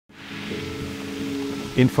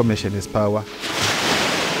Information is power.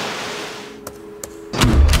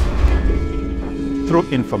 Through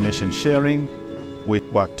information sharing, we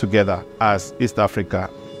work together as East Africa,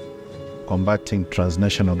 combating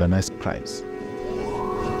transnational organized crimes.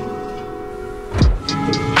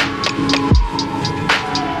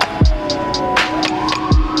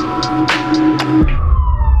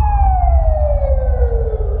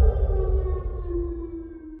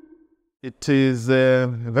 It is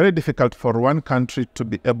very difficult for one country to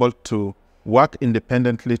be able to work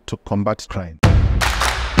independently to combat crime.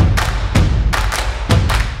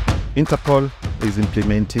 Interpol is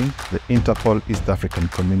implementing the Interpol East African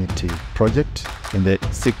Community Project in the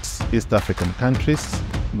 6 East African countries: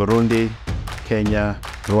 Burundi, Kenya,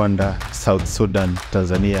 Rwanda, South Sudan,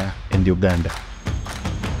 Tanzania, and Uganda.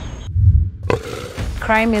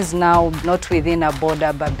 Crime is now not within a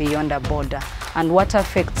border but beyond a border, and what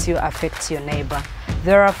affects you affects your neighbor.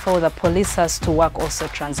 Therefore, the police has to work also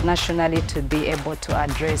transnationally to be able to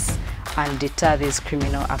address and deter these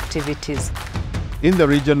criminal activities. In the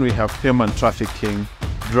region, we have human trafficking,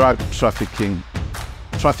 drug trafficking,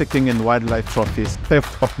 trafficking in wildlife trophies,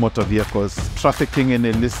 theft of motor vehicles, trafficking in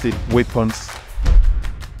illicit weapons.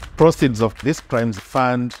 Proceeds of these crimes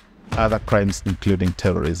fund other crimes, including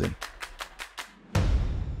terrorism.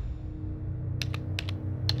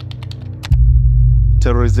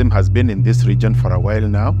 Terrorism has been in this region for a while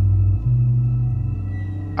now.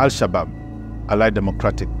 Al-Shabaab, Allied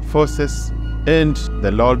Democratic Forces, and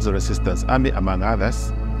the Lord's Resistance Army, among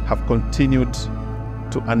others, have continued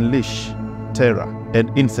to unleash terror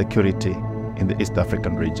and insecurity in the East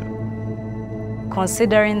African region.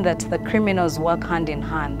 Considering that the criminals work hand in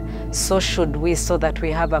hand, so should we, so that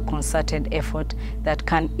we have a concerted effort that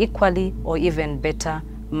can equally or even better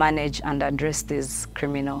manage and address these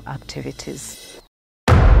criminal activities.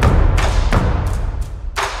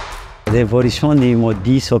 L'évolution des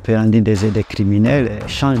modus operandi des criminels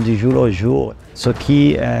change du jour au jour, ce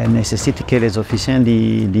qui nécessite que les officiers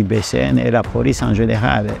du BCN et la police en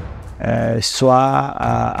général soient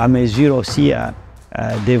à mesure aussi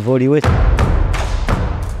d'évoluer.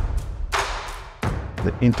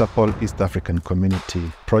 The Interpol East African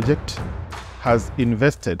Community Project has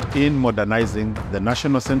invested in modernizing the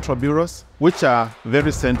national central bureaus, which are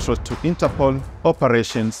very central to Interpol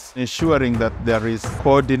operations, ensuring that there is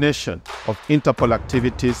coordination of Interpol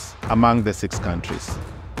activities among the 6 countries.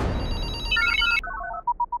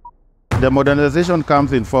 The modernization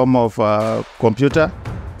comes in form of computer,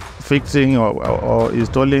 fixing or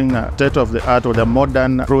installing state-of-the-art or the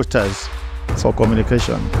modern routers for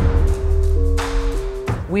communication.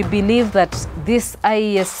 We believe that this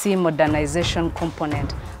I-EAC modernization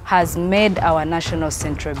component has made our national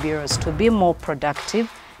central bureaus to be more productive,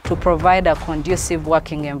 to provide a conducive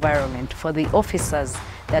working environment for the officers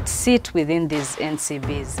that sit within these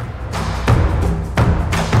NCBs.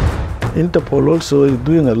 Interpol also is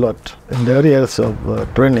doing a lot in the areas of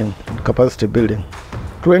training and capacity building.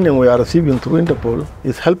 Training we are receiving through Interpol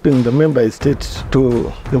is helping the member states to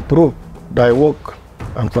improve their work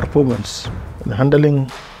and performance in handling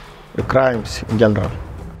the crimes in general.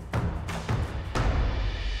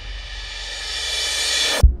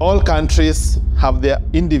 All countries have their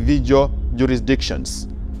individual jurisdictions,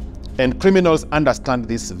 and criminals understand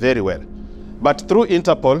this very well. But through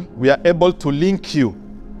Interpol, we are able to link you.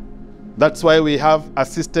 That's why we have a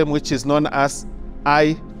system which is known as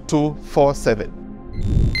I-247.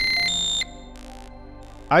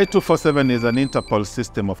 I-247 is an Interpol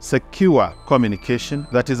system of secure communication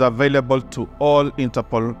that is available to all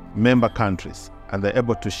Interpol member countries, and they're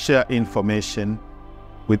able to share information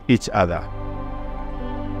with each other.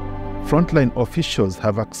 Frontline officials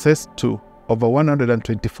have access to over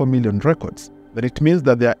 124 million records. Then it means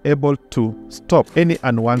that they are able to stop any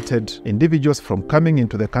unwanted individuals from coming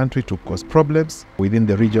into the country to cause problems within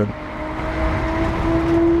the region.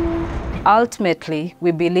 Ultimately,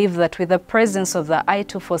 we believe that with the presence of the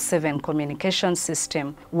I-247 communication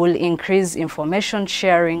system will increase information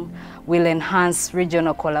sharing, will enhance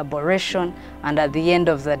regional collaboration, and at the end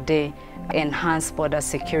of the day, enhance border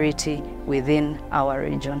security within our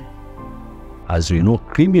region. As we know,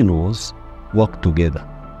 criminals work together.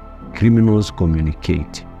 Criminals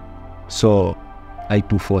communicate. So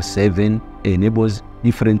I-247 enables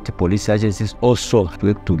different police agencies also to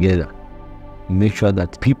work together. Make sure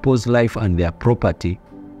that people's life and their property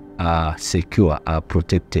are secure, are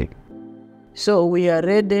protected. So we are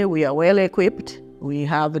ready, we are well equipped. We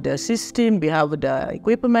have the system, we have the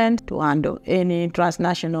equipment to handle any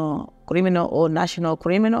transnational criminal or national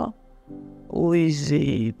criminal who is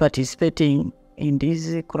participating in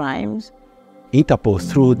these crimes. Interpol,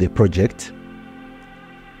 through the project,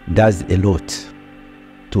 does a lot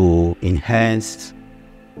to enhance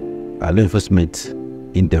law enforcement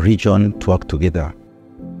in the region to work together.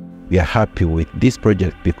 We are happy with this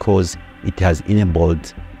project because it has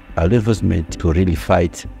enabled law enforcement to really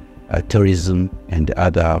fight terrorism and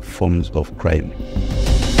other forms of crime.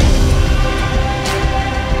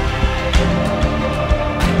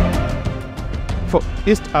 For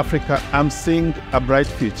East Africa, I'm seeing a bright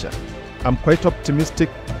future. I'm quite optimistic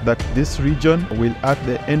that this region will, at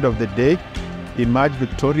the end of the day, emerge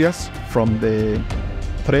victorious from the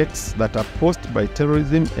threats that are posed by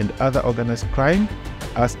terrorism and other organized crime,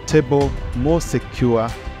 a stable, more secure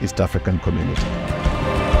East African community.